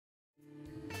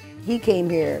He came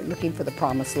here looking for the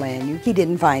promised land. He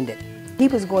didn't find it. He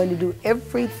was going to do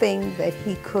everything that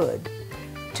he could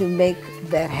to make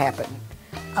that happen,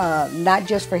 not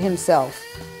just for himself,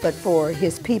 but for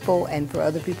his people and for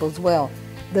other people as well.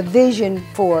 The vision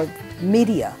for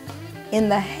media in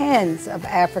the hands of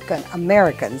African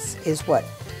Americans is what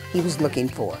he was looking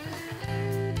for.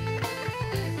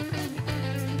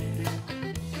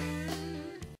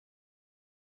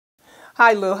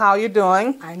 Hi Lou, how are you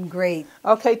doing? I'm great.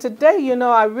 Okay, today,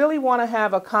 I really want to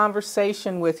have a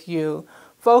conversation with you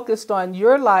focused on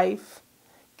your life,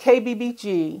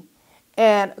 Kbbg,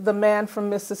 and the man from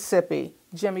Mississippi,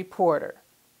 Jimmy Porter.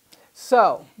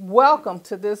 So, welcome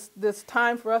to this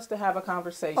time for us to have a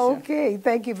conversation. Okay,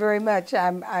 thank you very much.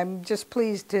 I'm just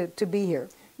pleased to be here.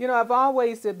 I've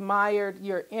always admired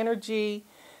your energy,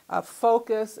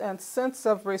 focus, and sense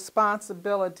of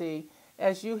responsibility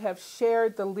as you have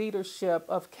shared the leadership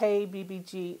of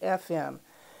Kbbg Fm.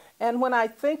 And when I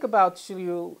think about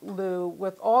you, Lou,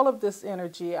 with all of this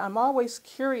energy, I'm always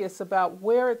curious about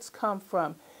where it's come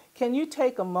from. Can you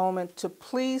take a moment to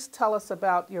please tell us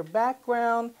about your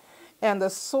background and the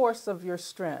source of your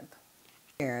strength?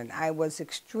 I was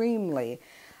extremely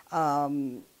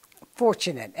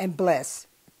fortunate and blessed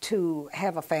to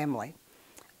have a family,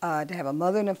 to have a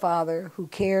mother and a father who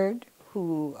cared,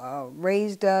 who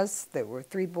raised us. There were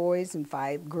 3 boys and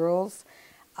 5 girls.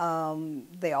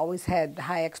 They always had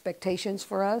high expectations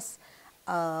for us,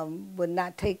 would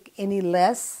not take any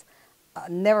less,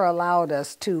 never allowed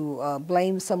us to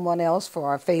blame someone else for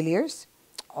our failures,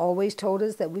 always told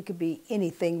us that we could be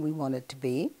anything we wanted to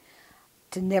be,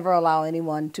 to never allow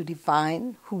anyone to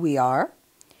define who we are.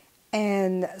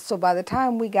 And so by the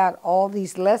time we got all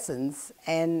these lessons,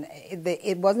 and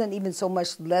it wasn't even so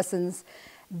much lessons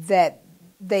that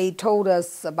they told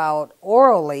us about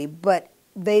orally, but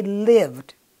they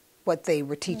lived what they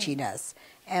were teaching us.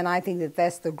 And I think that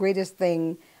that's the greatest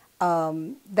thing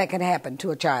that can happen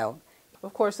to a child.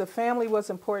 Of course, the family was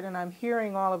important, and I'm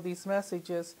hearing all of these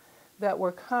messages that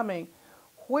were coming.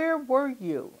 Where were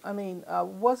you? I mean,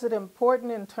 was it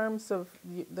important in terms of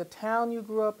the town you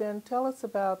grew up in? Tell us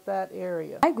about that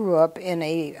area. I grew up in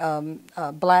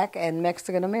a black and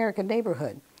Mexican American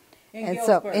neighborhood. In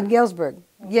Galesburg. In Galesburg,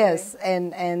 okay. Yes,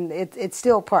 and it's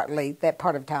still partly, that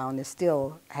part of town is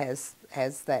still has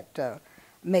that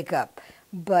makeup.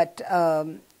 But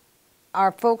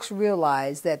our folks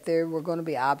realized that there were going to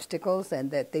be obstacles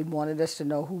and that they wanted us to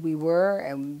know who we were,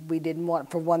 and we didn't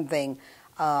want, for one thing,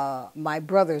 my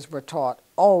brothers were taught,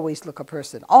 always look a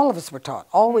person, all of us were taught,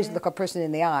 always look a person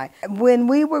in the eye. When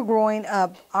we were growing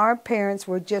up, our parents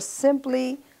were just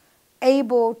simply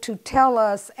able to tell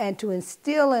us and to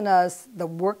instill in us the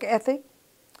work ethic,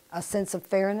 a sense of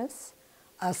fairness,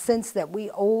 a sense that we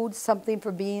owed something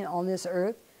for being on this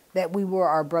earth, that we were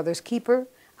our brother's keeper.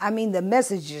 I mean, the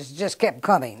messages just kept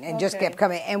coming and just kept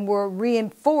coming, and were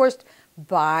reinforced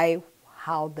by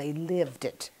how they lived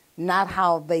it. Not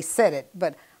how they said it,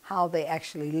 but how they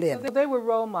actually lived. So they were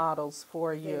role models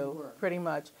for you, pretty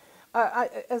much.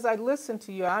 As I listen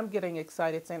to you, I'm getting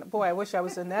excited saying, boy, I wish I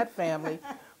was in that family.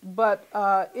 But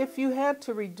if you had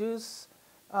to reduce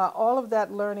all of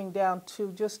that learning down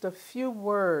to just a few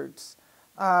words,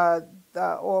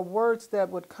 or words that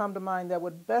would come to mind that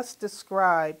would best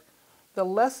describe the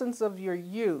lessons of your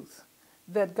youth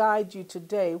that guide you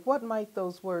today, what might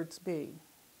those words be?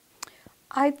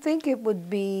 I think it would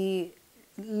be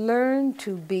learn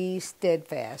to be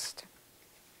steadfast.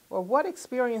 Well, what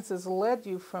experiences led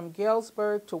you from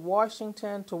Galesburg to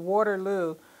Washington to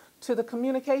Waterloo to the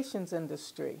communications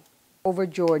industry? Over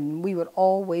Jordan, we would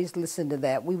always listen to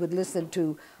that. We would listen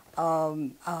to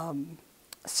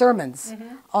sermons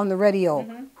on the radio.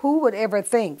 Who would ever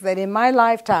think that in my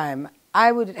lifetime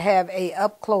I would have a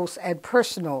up-close and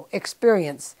personal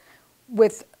experience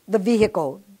with the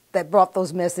vehicle that brought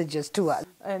those messages to us?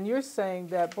 And you're saying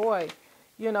that, boy,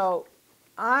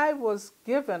 I was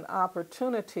given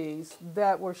opportunities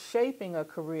that were shaping a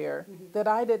career that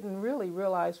I didn't really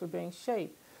realize were being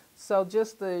shaped. So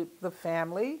just the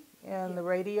family and the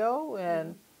radio,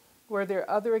 and were there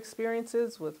other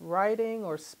experiences with writing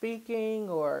or speaking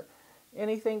or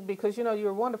anything? Because, you're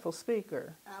a wonderful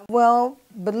speaker. Well,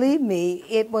 believe me,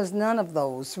 it was none of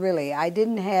those, really. I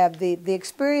didn't have the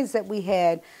experience that we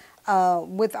had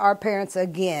with our parents,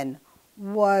 again,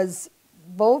 was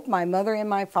both my mother and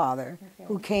my father,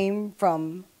 who came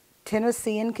from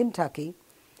Tennessee and Kentucky,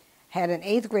 had an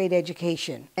 8th grade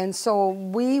education. And so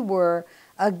we were,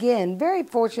 again, very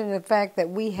fortunate in the fact that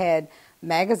we had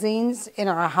magazines in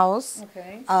our house.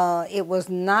 It was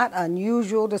not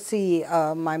unusual to see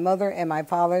my mother and my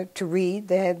father to read.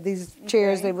 They had these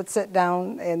chairs they would sit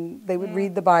down and they would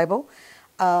read the Bible.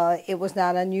 It was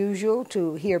not unusual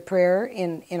to hear prayer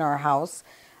in our house.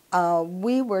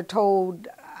 We were told,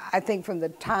 I think from the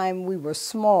time we were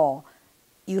small,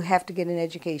 you have to get an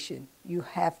education. You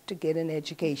have to get an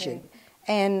education.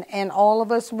 Okay. And all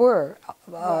of us were.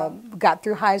 Got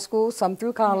through high school, some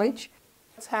through college.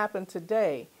 What's happened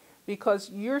today? Because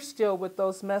you're still with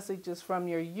those messages from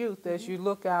your youth as you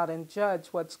look out and judge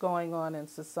what's going on in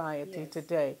society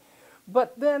today.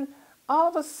 But then all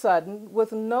of a sudden,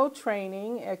 with no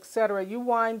training, etc., you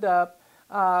wind up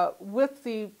with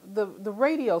the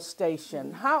radio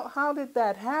station. How did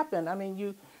that happen? I mean,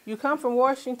 you come from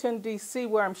Washington, D.C.,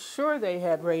 where I'm sure they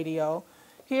had radio,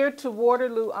 here to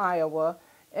Waterloo, Iowa,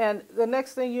 and the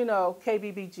next thing you know,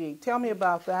 KBBG. Tell me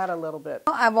about that a little bit.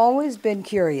 I've always been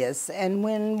curious, and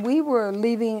when we were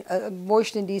leaving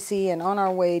Washington, D.C. and on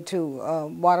our way to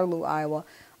Waterloo, Iowa,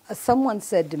 someone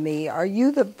said to me, "Are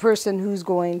you the person who's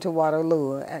going to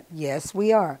Waterloo?" Yes,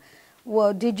 we are.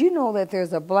 Well, did you know that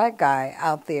there's a black guy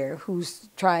out there who's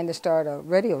trying to start a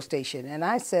radio station? And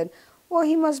I said, well,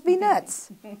 he must be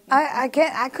nuts. I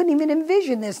couldn't even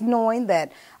envision this, knowing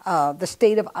that the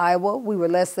state of Iowa, we were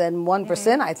less than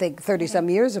 1%, I think, 30-some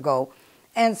years ago.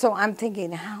 And so I'm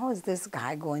thinking, how is this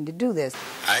guy going to do this?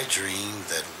 I dream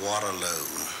that Waterloo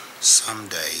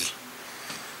someday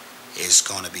is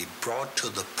going to be brought to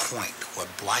the point where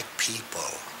black people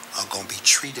are going to be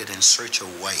treated in such a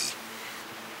way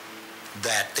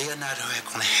that they are not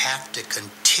going to have to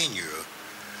continue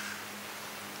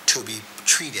to be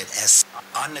treated as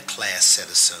underclass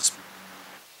citizens.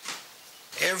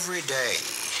 Every day,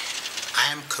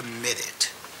 I am committed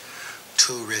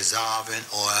to resolving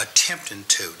or attempting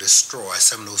to destroy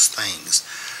some of those things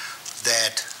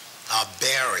that are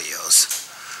barriers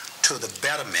to the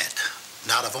betterment,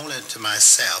 not of only to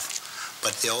myself,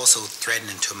 but they're also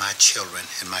threatening to my children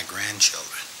and my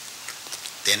grandchildren.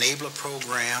 The Enabler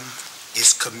program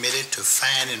is committed to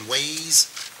finding ways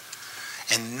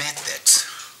and methods,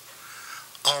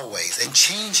 always, and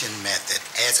changing method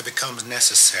as it becomes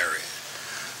necessary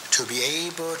to be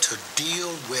able to deal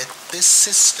with this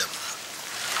system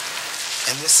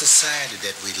and this society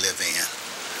that we live in.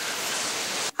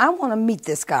 I want to meet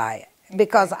this guy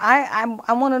because I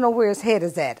want to know where his head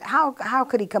is at. How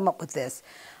could he come up with this?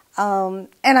 And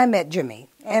I met Jimmy,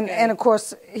 and of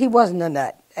course he wasn't a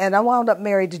nut. And I wound up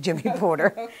married to Jimmy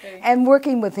Porter and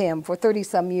working with him for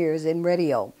 30-some years in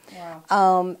radio.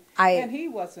 Wow. And he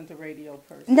wasn't a radio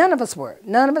person. None of us were.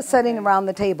 None of us sitting around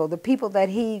the table. The people that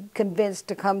he convinced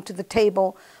to come to the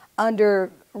table under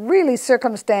really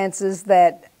circumstances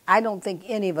that I don't think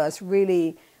any of us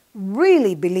really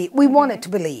believe. We wanted to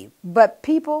believe. But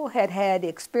people had had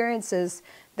experiences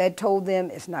that told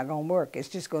them it's not going to work. It's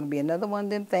just going to be another one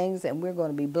of them things, and we're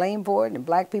going to be blamed for it, and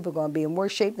black people are going to be in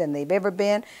worse shape than they've ever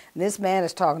been. And this man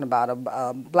is talking about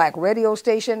a black radio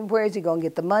station. Where is he going to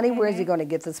get the money? Where is he going to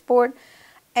get the support?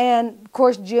 And, of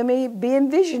course, Jimmy,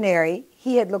 being visionary,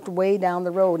 he had looked way down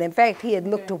the road. In fact, he had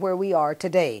looked to where we are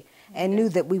today and knew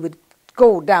that we would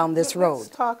go down this road. Let's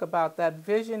talk about that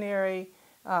visionary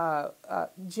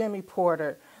Jimmy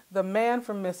Porter, the man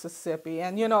from Mississippi.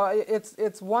 And, you know,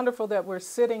 it's wonderful that we're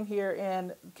sitting here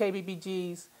in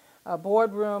KBBG's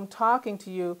boardroom talking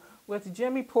to you with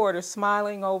Jimmy Porter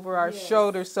smiling over our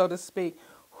shoulders, so to speak.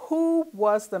 Who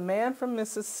was the man from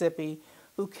Mississippi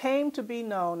who came to be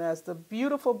known as the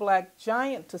beautiful black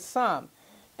giant to some,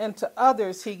 and to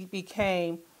others he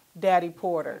became Daddy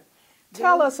Porter?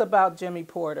 Tell us about Jimmy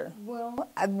Porter. Well,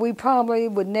 we probably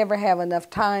would never have enough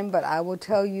time, but I will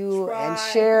tell you and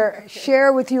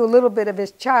share with you a little bit of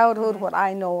his childhood, what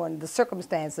I know and the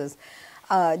circumstances.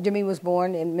 Jimmy was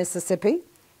born in Mississippi,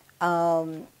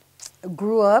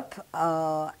 grew up,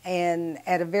 and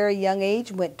at a very young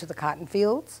age went to the cotton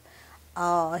fields.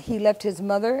 He left his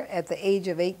mother at the age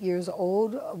of 8 years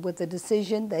old with a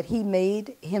decision that he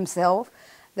made himself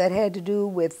that had to do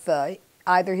with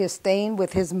either his staying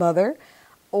with his mother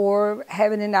or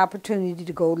having an opportunity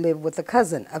to go live with a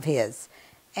cousin of his.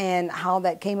 And how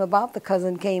that came about, the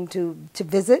cousin came to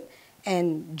visit,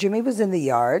 and Jimmy was in the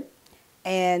yard,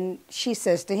 and she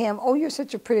says to him, "Oh, you're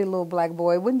such a pretty little black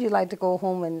boy. Wouldn't you like to go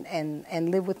home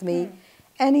and live with me?"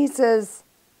 And he says,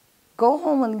 "Go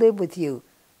home and live with you.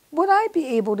 Would I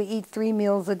be able to eat 3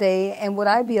 meals a day, and would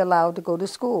I be allowed to go to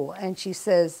school?" And she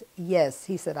says, "Yes."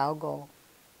 He said, "I'll go."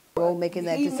 Making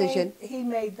that decision. He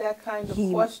made that kind of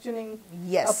questioning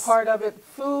yes. a part of it.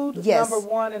 Food, yes. number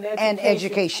one, and education. And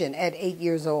education at 8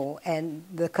 years old. And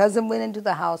the cousin went into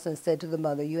the house and said to the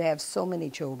mother, "You have so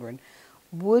many children.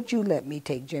 Would you let me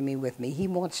take Jimmy with me? He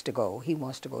wants to go. He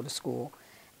wants to go to school."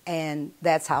 And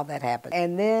that's how that happened.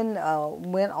 And then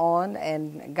went on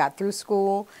and got through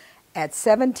school At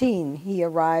 17, he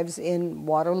arrives in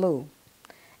Waterloo,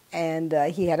 and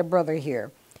he had a brother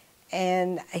here.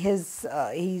 And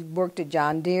he worked at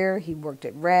John Deere, he worked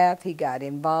at Rath, he got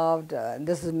involved,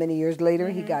 this is many years later,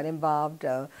 he got involved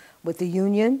with the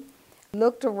union.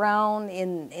 Looked around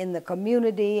in the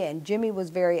community, and Jimmy was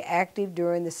very active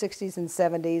during the 60s and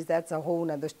 70s. That's a whole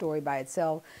other story by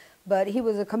itself. But he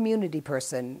was a community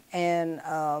person, and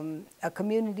a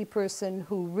community person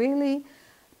who really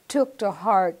took to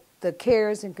heart the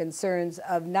cares and concerns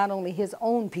of not only his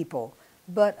own people,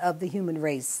 but of the human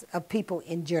race, of people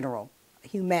in general.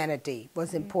 Humanity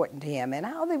was important to him, and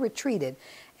how they were treated,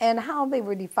 and how they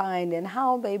were defined, and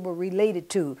how they were related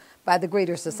to by the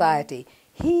greater society.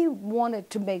 He wanted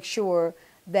to make sure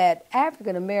that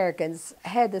African Americans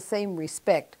had the same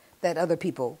respect that other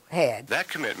people had. That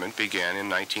commitment began in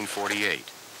 1948,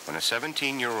 when a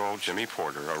 17-year-old Jimmy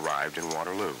Porter arrived in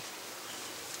Waterloo.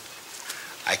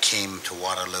 I came to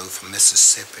Waterloo from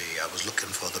Mississippi. I was looking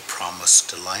for the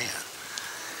promised land.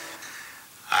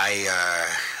 I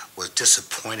was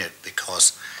disappointed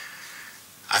because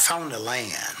I found the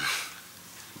land,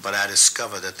 but I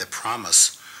discovered that the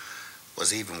promise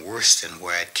was even worse than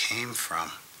where it came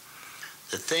from.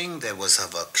 The thing that was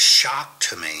of a shock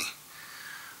to me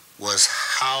was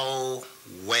how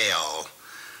well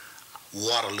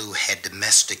Waterloo had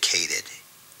domesticated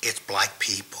its black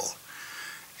people,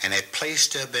 and it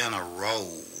placed them in a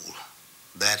role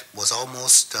that was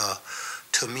almost,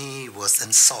 to me, was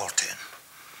insulting.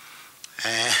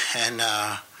 And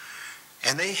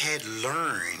they had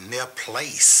learned their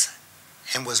place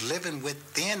and was living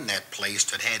within that place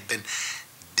that had been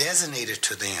designated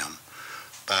to them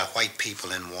by white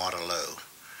people in Waterloo.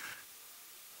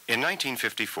 In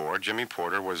 1954, Jimmy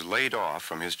Porter was laid off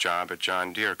from his job at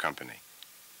John Deere Company.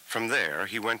 From there,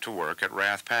 he went to work at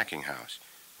Rath Packing House,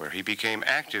 where he became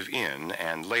active in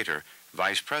and later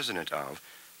vice president of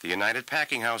the United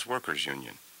Packing House Workers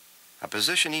Union, a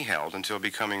position he held until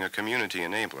becoming a community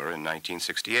enabler in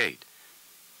 1968.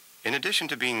 In addition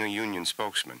to being a union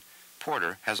spokesman,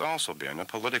 Porter has also been a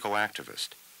political activist.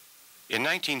 In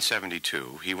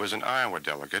 1972, he was an Iowa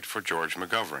delegate for George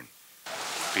McGovern.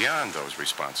 Beyond those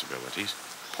responsibilities,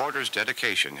 Porter's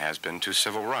dedication has been to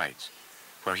civil rights,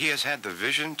 where he has had the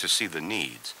vision to see the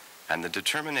needs and the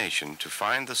determination to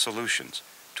find the solutions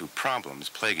to problems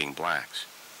plaguing blacks.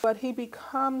 But he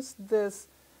becomes this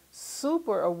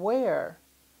super aware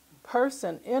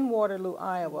person in Waterloo,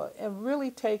 Iowa, and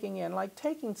really taking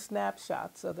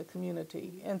snapshots of the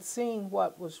community and seeing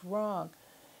what was wrong.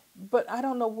 But I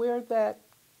don't know where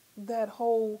that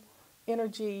whole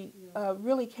energy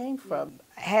really came from.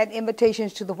 Had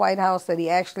invitations to the White House that he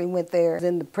actually went there,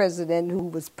 then the president who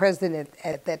was president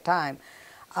at that time.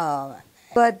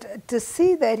 But to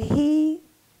see that he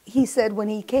said when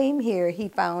he came here, he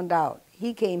found out.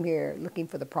 He came here looking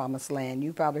for the promised land.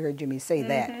 You probably heard Jimmy say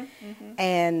that.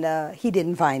 And he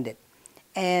didn't find it.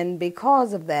 And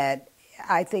because of that,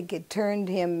 I think it turned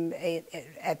him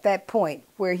at that point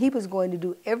where he was going to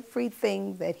do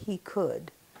everything that he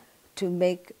could to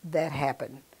make that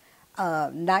happen.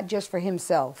 Not just for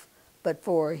himself, but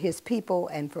for his people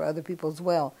and for other people as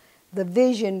well. The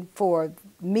vision for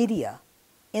media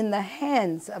in the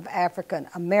hands of African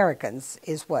Americans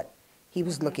is what he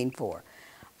was looking for.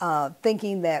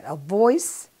 Thinking that a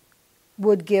voice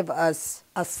would give us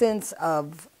a sense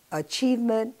of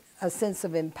achievement, a sense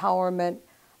of empowerment,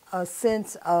 a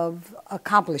sense of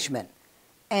accomplishment.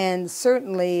 And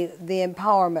certainly the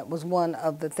empowerment was one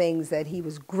of the things that he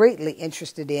was greatly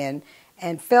interested in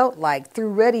and felt like through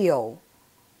radio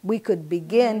we could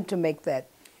begin to make that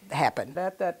happen.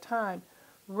 At that time,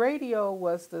 radio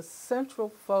was the central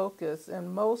focus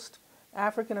in most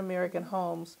African American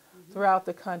homes throughout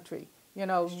the country. You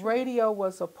know, radio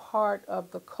was a part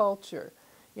of the culture.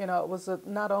 You know, it was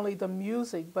not only the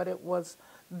music, but it was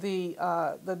the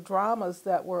dramas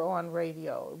that were on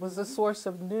radio. It was a source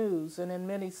of news, and in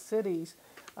many cities,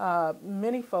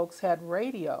 many folks had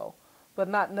radio, but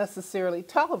not necessarily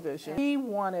television. He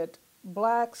wanted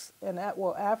blacks and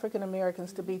African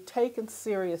Americans to be taken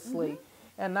seriously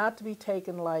and not to be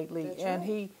taken lightly. That's and right.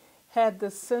 He had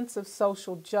this sense of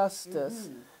social justice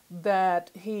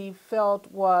that he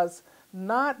felt was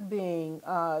not being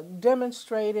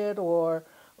demonstrated or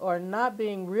not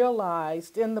being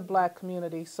realized in the black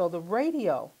community. So the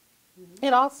radio,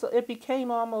 it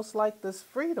became almost like this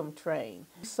freedom train.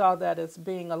 We saw that as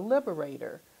being a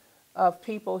liberator of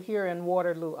people here in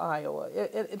Waterloo, Iowa.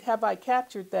 Have I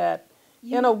captured that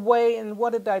in a way, and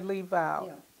what did I leave out?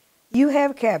 Yeah. You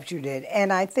have captured it,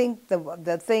 and I think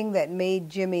the thing that made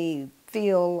Jimmy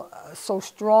feel so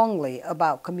strongly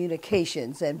about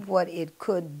communications and what it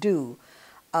could do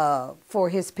for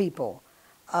his people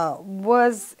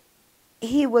was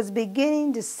he was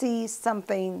beginning to see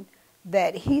something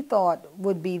that he thought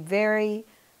would be very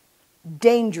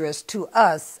dangerous to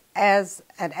us as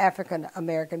an African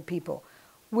American people.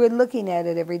 We're looking at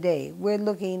it every day. We're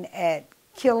looking at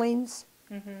killings.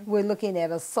 We're looking at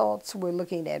assaults. We're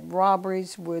looking at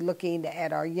robberies. We're looking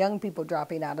at our young people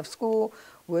dropping out of school.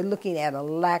 We're looking at a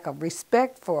lack of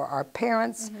respect for our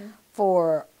parents,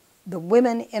 for the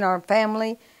women in our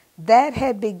family. That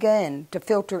had begun to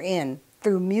filter in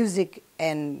through music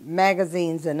and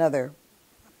magazines and other.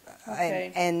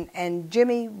 Okay. And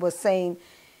Jimmy was saying,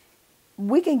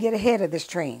 we can get ahead of this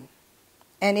train.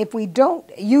 And if we don't,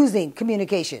 using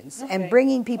communications and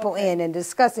bringing people in and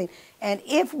discussing, and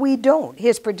if we don't,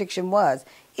 his prediction was,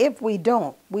 if we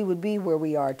don't, we would be where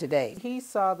we are today. He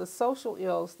saw the social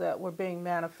ills that were being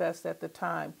manifest at the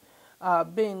time,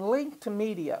 being linked to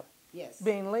media,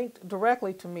 being linked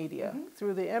directly to media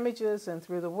through the images and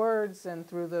through the words and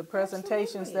through the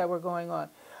presentations that were going on.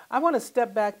 I want to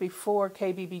step back before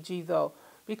KBBG, though,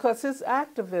 because his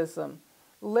activism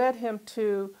led him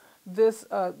to this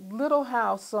little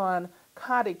house on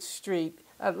Cottage Street.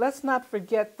 Let's not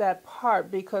forget that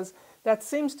part, because that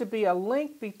seems to be a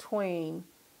link between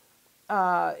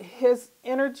his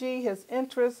energy, his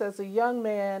interest as a young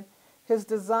man, his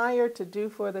desire to do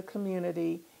for the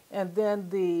community, and then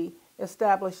the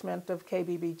establishment of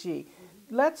KBBG.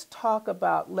 Let's talk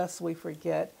about, lest we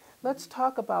forget, let's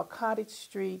talk about Cottage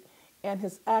Street and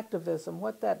his activism,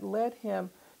 what that led him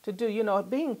to do. You know,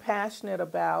 being passionate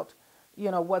about,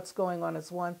 you know, what's going on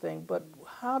is one thing, but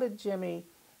how did Jimmy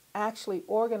actually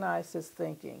organize his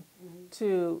thinking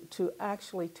to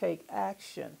actually take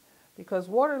action? Because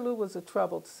Waterloo was a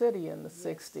troubled city in the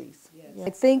 60s. I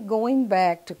think going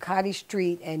back to Cottage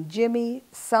Street and Jimmy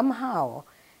somehow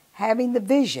having the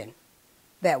vision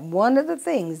that one of the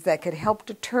things that could help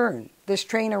to turn this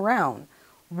train around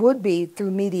would be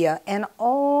through media and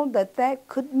all that that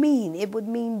could mean. It would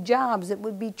mean jobs, it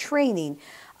would be training,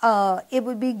 it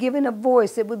would be giving a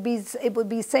voice, it would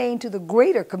be saying to the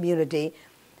greater community,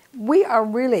 we are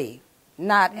really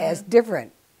not as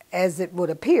different as it would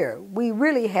appear. We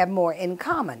really have more in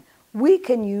common. We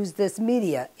can use this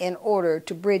media in order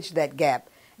to bridge that gap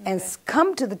and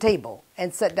come to the table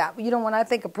and sit down. You know, when I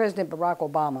think of President Barack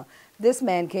Obama, this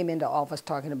man came into office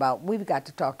talking about we've got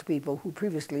to talk to people who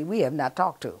previously we have not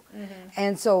talked to.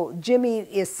 And so Jimmy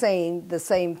is saying the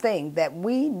same thing, that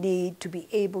we need to be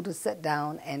able to sit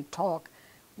down and talk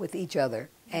with each other.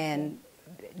 And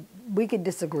we can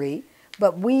disagree,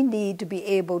 but we need to be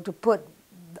able to put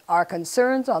our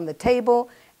concerns on the table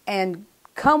and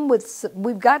come with,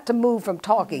 we've got to move from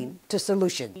talking to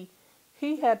solution.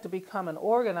 He had to become an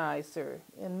organizer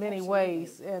in many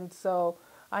ways, and so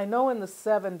I know in the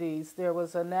 70s there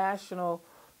was a national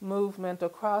movement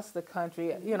across the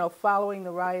country, you know, following the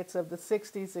riots of the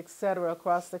 60s, etc.,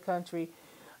 across the country.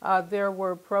 There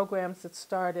were programs that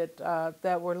started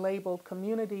that were labeled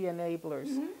community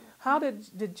enablers. How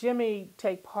did Jimmy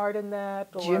take part in that?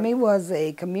 Or? Jimmy was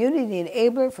a community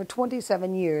enabler for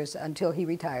 27 years until he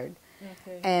retired.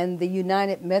 And the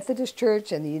United Methodist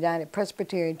Church and the United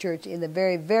Presbyterian Church in the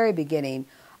very, very beginning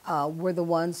were the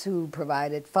ones who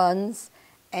provided funds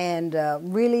and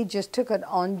really just took it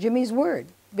on Jimmy's word,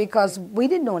 because we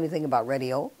didn't know anything about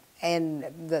radio, and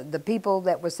the people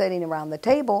that were sitting around the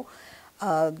table,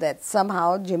 that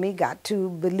somehow Jimmy got to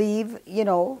believe, you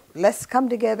know, let's come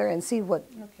together and see what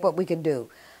we can do.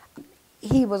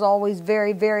 He was always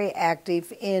very, very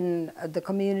active in the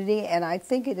community, and I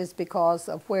think it is because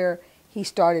of where he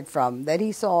started from, that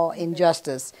he saw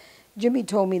injustice. Jimmy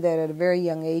told me that at a very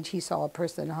young age he saw a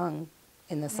person hung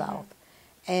in the South.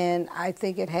 And I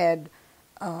think it had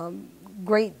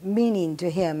great meaning to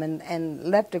him and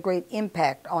left a great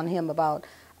impact on him about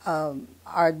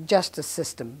our justice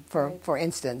system, for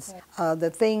instance. The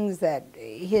things that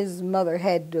his mother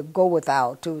had to go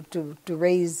without to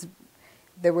raise,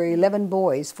 there were 11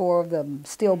 boys, 4 of them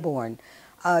stillborn.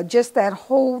 Just that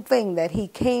whole thing that he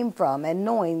came from, and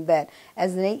knowing that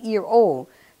as an 8-year-old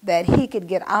that he could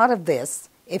get out of this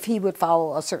if he would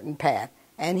follow a certain path.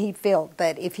 And he felt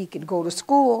that if he could go to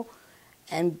school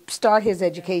and start his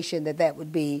education, that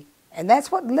would be, and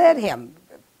that's what led him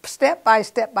step by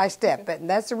step by step. And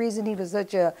that's the reason he was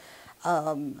such a,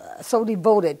 so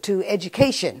devoted to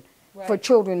education, for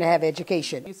children to have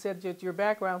education. You said that your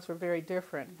backgrounds were very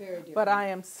different. But I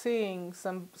am seeing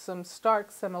some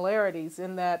stark similarities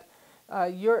in that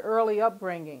your early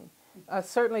upbringing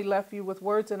certainly left you with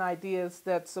words and ideas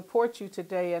that support you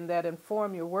today and that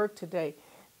inform your work today.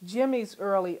 Jimmy's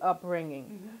early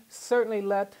upbringing certainly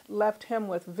left him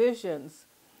with visions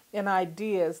and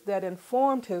ideas that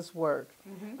informed his work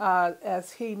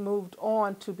as he moved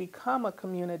on to become a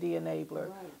community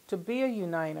enabler, to be a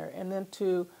uniter, and then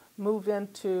to move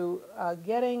into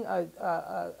getting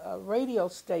a radio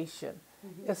station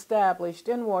established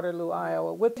in Waterloo,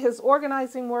 Iowa. Would his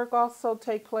organizing work also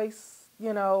take place,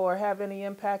 you know, or have any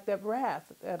impact at Wrath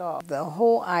at all? The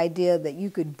whole idea that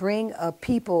you could bring a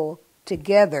people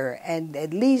together and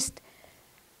at least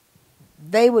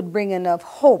they would bring enough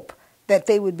hope that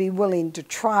they would be willing to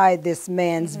try this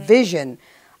man's vision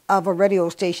of a radio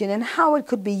station and how it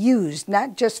could be used,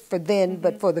 not just for then,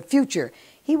 but for the future.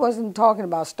 He wasn't talking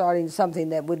about starting something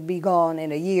that would be gone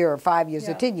in a year or 5 years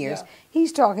or 10 years.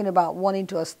 He's talking about wanting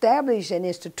to establish an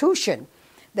institution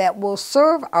that will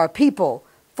serve our people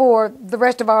for the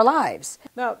rest of our lives.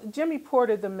 Now, Jimmy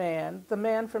Porter, the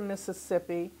man from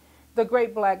Mississippi, the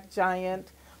great black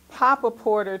giant, Papa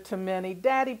Porter to many,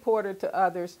 Daddy Porter to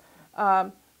others,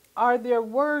 are there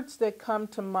words that come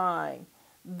to mind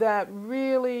that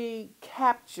really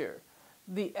capture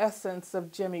the essence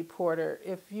of Jimmy Porter?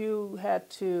 If you had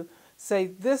to say,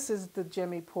 this is the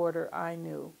Jimmy Porter I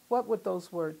knew, what would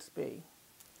those words be?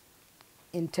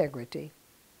 Integrity.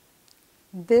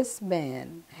 This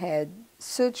man had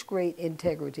such great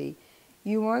integrity.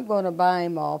 You weren't going to buy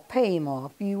him off, pay him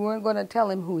off. You weren't going to tell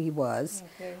him who he was.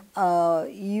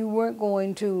 Okay. You weren't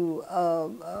going to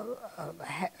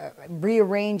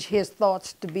rearrange his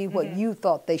thoughts to be what you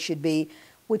thought they should be,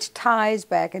 which ties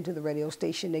back into the radio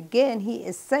station. Again, he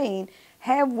is saying,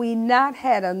 have we not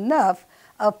had enough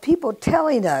of people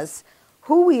telling us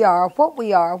who we are,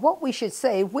 what we should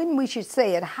say, when we should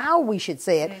say it, how we should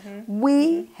say it?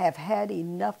 We have had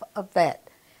enough of that.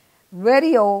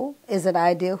 Radio is an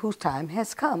idea whose time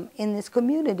has come in this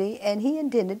community, and he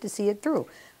intended to see it through.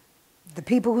 The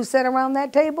people who sat around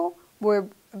that table were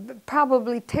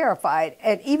probably terrified,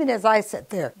 and even as I sat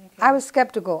there, I was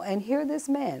skeptical. And here this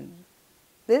man,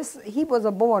 he was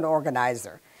a born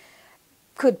organizer,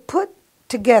 could put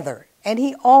together, and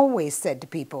he always said to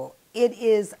people, it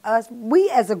is us, we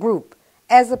as a group,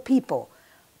 as a people,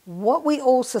 what we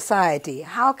owe society,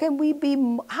 how can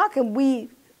we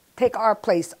take our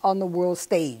place on the world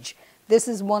stage? This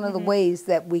is one of the ways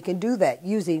that we can do that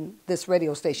using this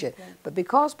radio station. But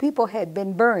because people had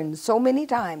been burned so many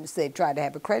times, they tried to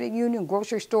have a credit union,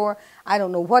 grocery store, I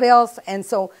don't know what else. And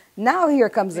so now here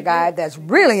comes a guy that's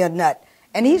really a nut.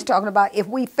 And he's talking about if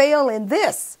we fail in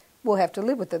this, we'll have to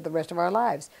live with it the rest of our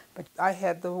lives. But I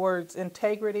had the words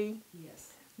integrity,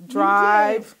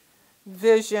 drive,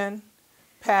 vision,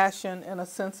 passion, and a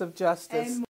sense of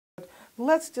justice.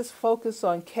 Let's just focus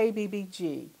on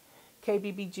KBBG,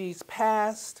 KBBG's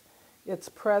past, its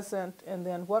present, and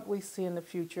then what we see in the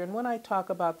future. And when I talk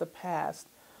about the past,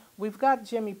 we've got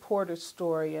Jimmy Porter's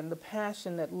story and the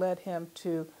passion that led him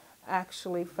to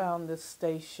actually found this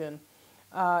station.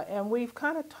 And we've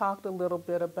kind of talked a little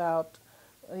bit about,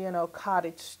 you know,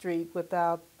 Cottage Street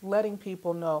without letting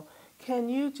people know. Can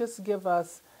you just give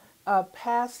us a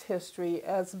past history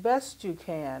as best you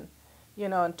can, you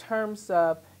know, in terms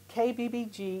of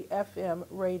Kbbg FM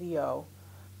radio?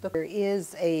 There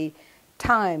is a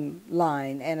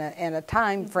timeline and a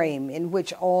time frame in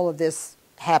which all of this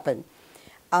happened.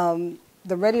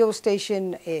 The radio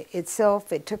station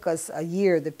itself, it took us a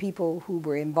year. The people who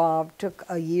were involved took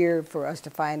a year for us to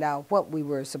find out what we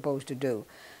were supposed to do.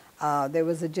 There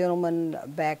was a gentleman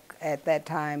back at that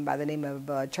time by the name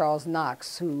of Charles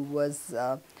Knox, who was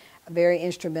very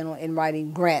instrumental in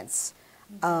writing grants.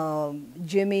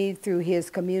 Jimmy, through his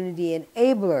community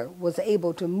enabler, was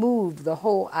able to move the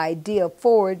whole idea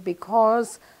forward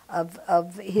because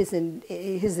of his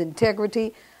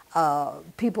integrity.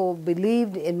 People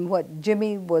believed in what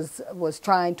Jimmy was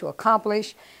trying to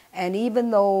accomplish, and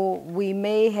even though we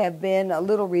may have been a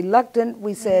little reluctant,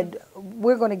 we said,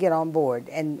 we're going to get on board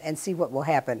and see what will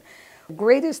happen. The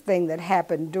greatest thing that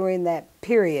happened during that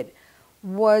period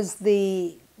was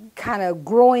the kind of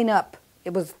growing up.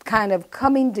 It was kind of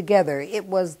coming together. It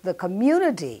was the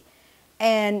community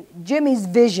and Jimmy's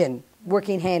vision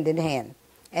working hand in hand.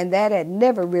 And that had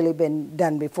never really been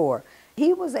done before.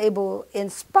 He was able,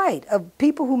 in spite of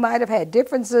people who might have had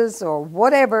differences or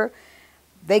whatever,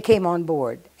 they came on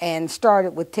board and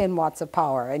started with 10 watts of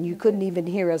power. And you couldn't even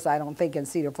hear us, I don't think, in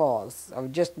Cedar Falls, or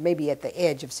just maybe at the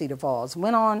edge of Cedar Falls.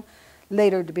 Went on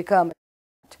later to become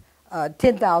a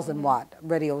 10,000 watt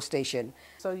radio station.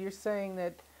 So you're saying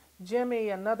that Jimmy,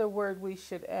 another word we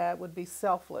should add would be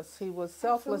selfless. He was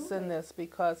selfless in this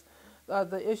because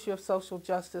the issue of social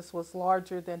justice was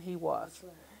larger than he was.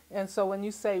 Right. And so when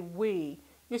you say we,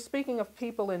 you're speaking of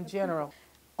people in general.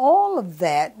 All of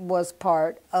that was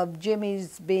part of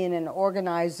Jimmy's being an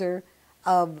organizer,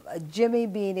 of Jimmy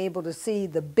being able to see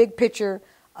the big picture,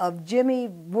 of Jimmy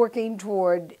working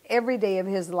toward every day of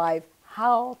his life,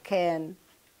 how can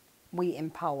we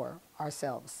empower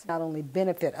ourselves? Not only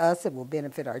benefit us, it will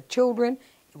benefit our children,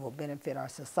 it will benefit our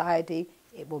society,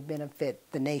 it will benefit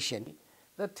the nation.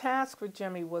 The task for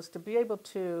Jimmy was to be able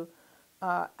to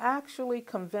actually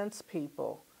convince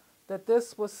people that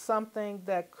this was something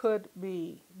that could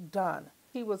be done.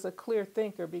 He was a clear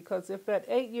thinker, because if at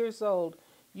 8 years old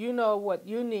you know what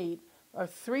you need are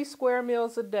 3 square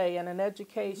meals a day and an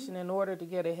education in order to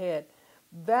get ahead,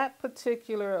 that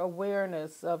particular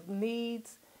awareness of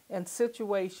needs and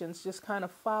situations just kind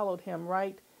of followed him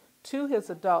right to his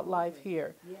adult life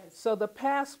here. Yes. So the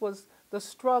past was the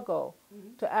struggle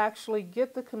to actually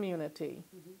get the community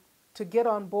to get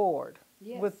on board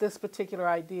with this particular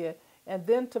idea, and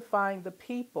then to find the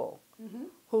people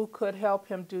who could help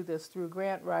him do this through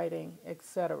grant writing,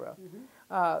 etc.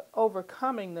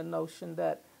 Overcoming the notion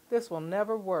that this will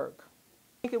never work.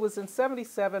 I think it was in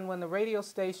 '77 when the radio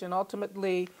station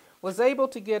ultimately was able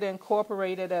to get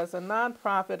incorporated as a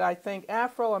nonprofit, I think,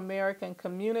 Afro-American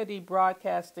Community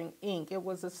Broadcasting, Inc. It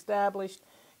was established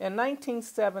in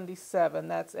 1977,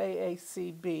 that's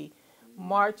AACB,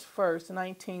 March 1st,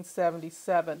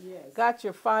 1977. Yes. Got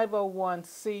your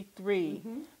 501c3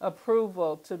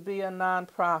 approval to be a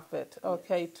nonprofit,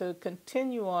 okay, to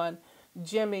continue on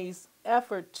Jimmy's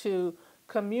effort to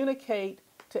communicate,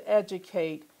 to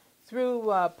educate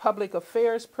through public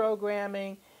affairs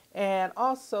programming, and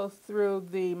also through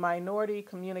the Minority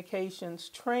Communications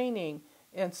Training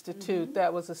Institute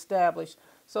that was established.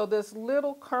 So this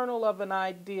little kernel of an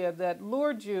idea that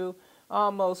lured you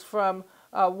almost from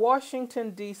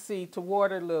Washington, D.C. to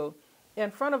Waterloo,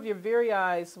 in front of your very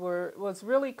eyes was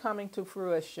really coming to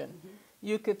fruition.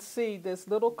 You could see this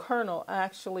little kernel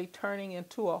actually turning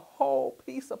into a whole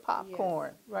piece of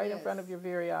popcorn in front of your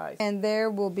very eyes. And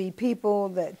there will be people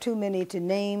that too many to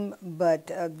name, but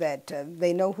that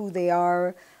they know who they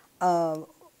are,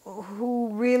 who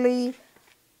really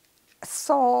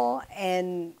saw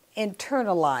and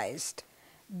internalized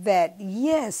that,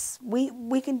 yes,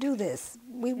 we can do this.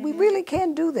 We really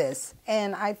can do this.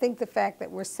 And I think the fact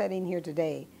that we're sitting here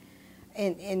today,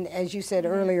 and as you said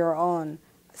earlier on,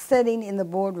 sitting in the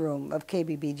boardroom of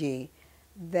KBBG,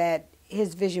 that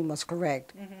his vision was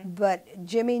correct. But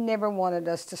Jimmy never wanted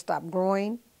us to stop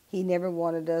growing. He never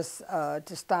wanted us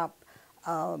to stop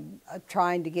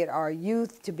trying to get our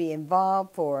youth to be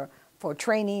involved for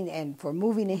training and for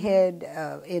moving ahead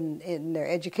in their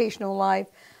educational life.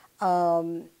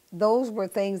 Those were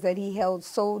things that he held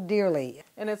so dearly.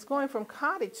 And it's going from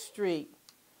Cottage Street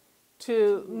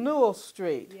to Newell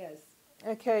Street. Yes.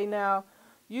 Okay, now,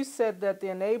 you said that the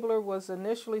Enabler was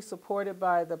initially supported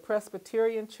by the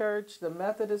Presbyterian Church, the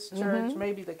Methodist Church,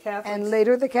 maybe the Catholic. And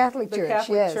later the Catholic Church, The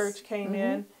Catholic Church came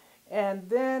in. And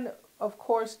then, of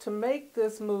course, to make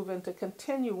this move and to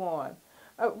continue on.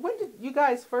 When did you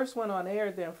guys first went on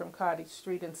air then from Cottage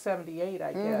Street in '78,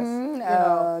 I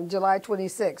guess? July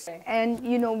 26th. Okay. And,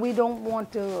 you know, we don't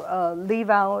want to leave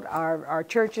out our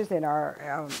churches and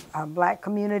our black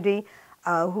community.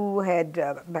 Who had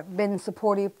been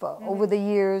supportive over the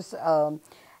years.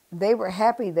 They were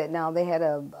happy that now they had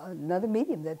another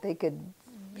medium that they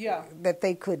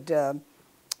could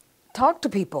talk to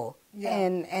people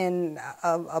and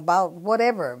about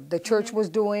whatever the church was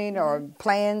doing or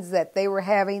plans that they were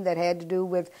having that had to do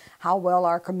with how well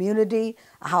our community,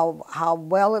 how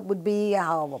well it would be,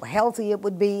 how healthy it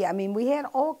would be. I mean, we had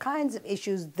all kinds of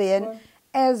issues then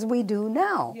as we do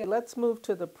now. Yeah, let's move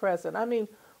to the present. I mean,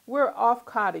 we're off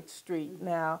Cottage Street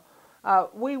now.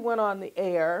 We went on the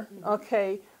air,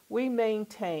 okay, we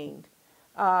maintained.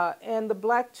 And the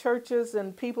black churches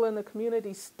and people in the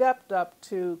community stepped up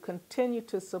to continue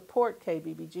to support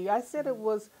KBBG. I said it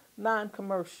was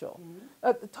non-commercial.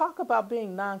 Talk about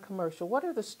being non-commercial. What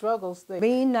are the struggles there?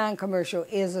 Being non-commercial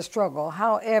is a struggle.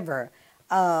 However,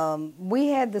 we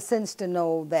had the sense to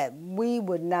know that we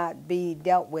would not be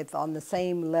dealt with on the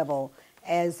same level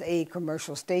as a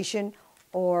commercial station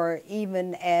or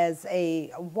even as a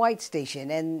white station.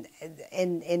 And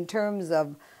in terms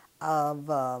of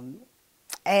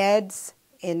ads,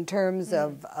 in terms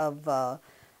of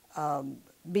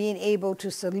being able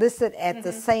to solicit at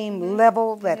the same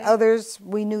level that others,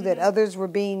 we knew that others were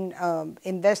being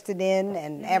invested in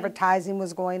and advertising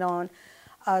was going on.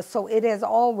 So it has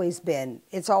always been,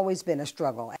 it's always been a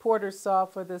struggle. Reporters saw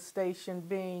for this station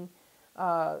being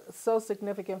so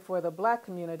significant for the black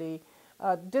community.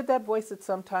 Did that voice at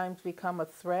sometimes become a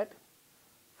threat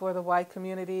for the white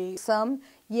community? Some,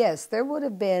 yes, there would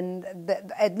have been,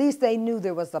 at least they knew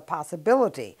there was a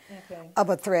possibility of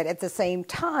a threat. At the same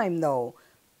time, though,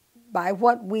 by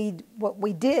what we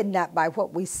did, not by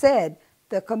what we said,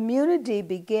 the community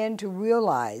began to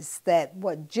realize that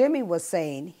what Jimmy was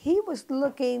saying, he was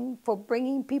looking for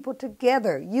bringing people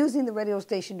together, using the radio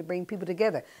station to bring people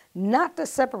together, not to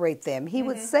separate them. He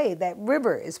would say that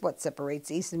river is what separates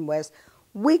East and West.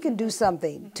 We can do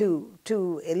something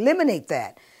to eliminate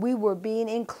that. We were being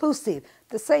inclusive.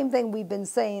 The same thing we've been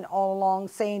saying all along,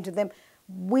 saying to them,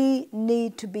 we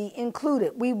need to be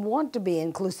included. We want to be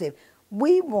inclusive.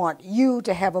 We want you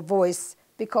to have a voice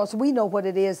because we know what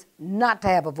it is not to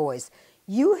have a voice.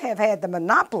 You have had the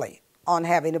monopoly on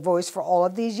having a voice for all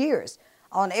of these years,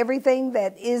 on everything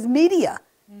that is media.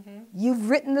 You've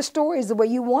written the stories the way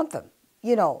you want them.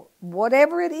 You know,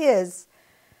 whatever it is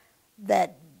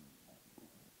that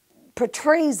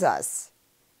portrays us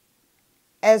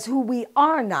as who we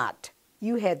are not,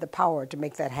 you had the power to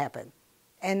make that happen.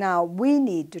 And now we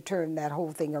need to turn that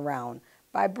whole thing around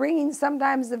by bringing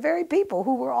sometimes the very people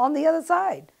who were on the other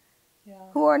side,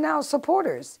 who are now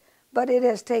supporters. But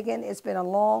it's been a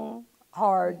long,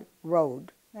 hard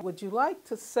road. Would you like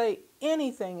to say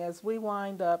anything as we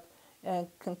wind up and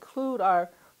conclude our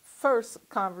first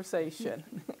conversation?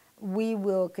 We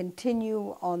will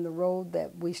continue on the road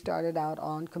that we started out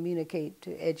on, communicate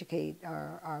to educate.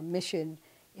 Our mission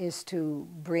is to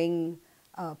bring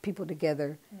people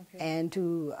together and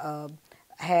to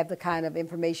have the kind of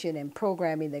information and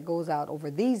programming that goes out over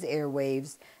these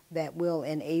airwaves that will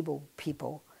enable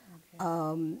people.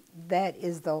 That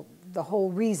is the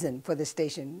whole reason for the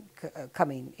station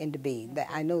coming into being. That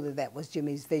I know that was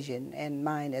Jimmy's vision and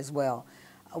mine as well.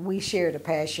 We shared a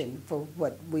passion for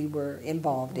what we were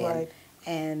involved in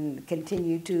and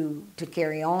continue to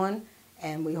carry on,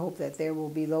 and we hope that there will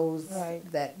be those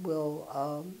that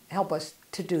will help us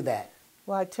to do that.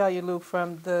 Well, I tell you, Lou,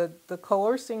 from the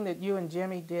coercing that you and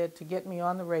Jimmy did to get me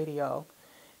on the radio,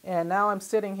 and now I'm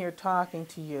sitting here talking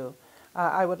to you,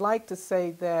 I would like to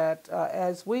say that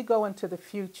as we go into the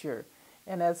future,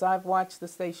 and as I've watched the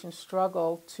station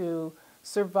struggle to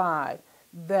survive,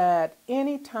 that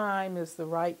any time is the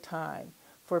right time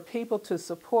for people to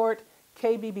support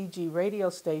KBBG radio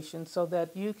station so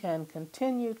that you can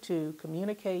continue to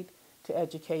communicate, to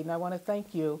educate. And I want to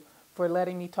thank you for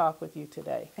letting me talk with you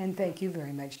today. And thank you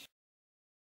very much.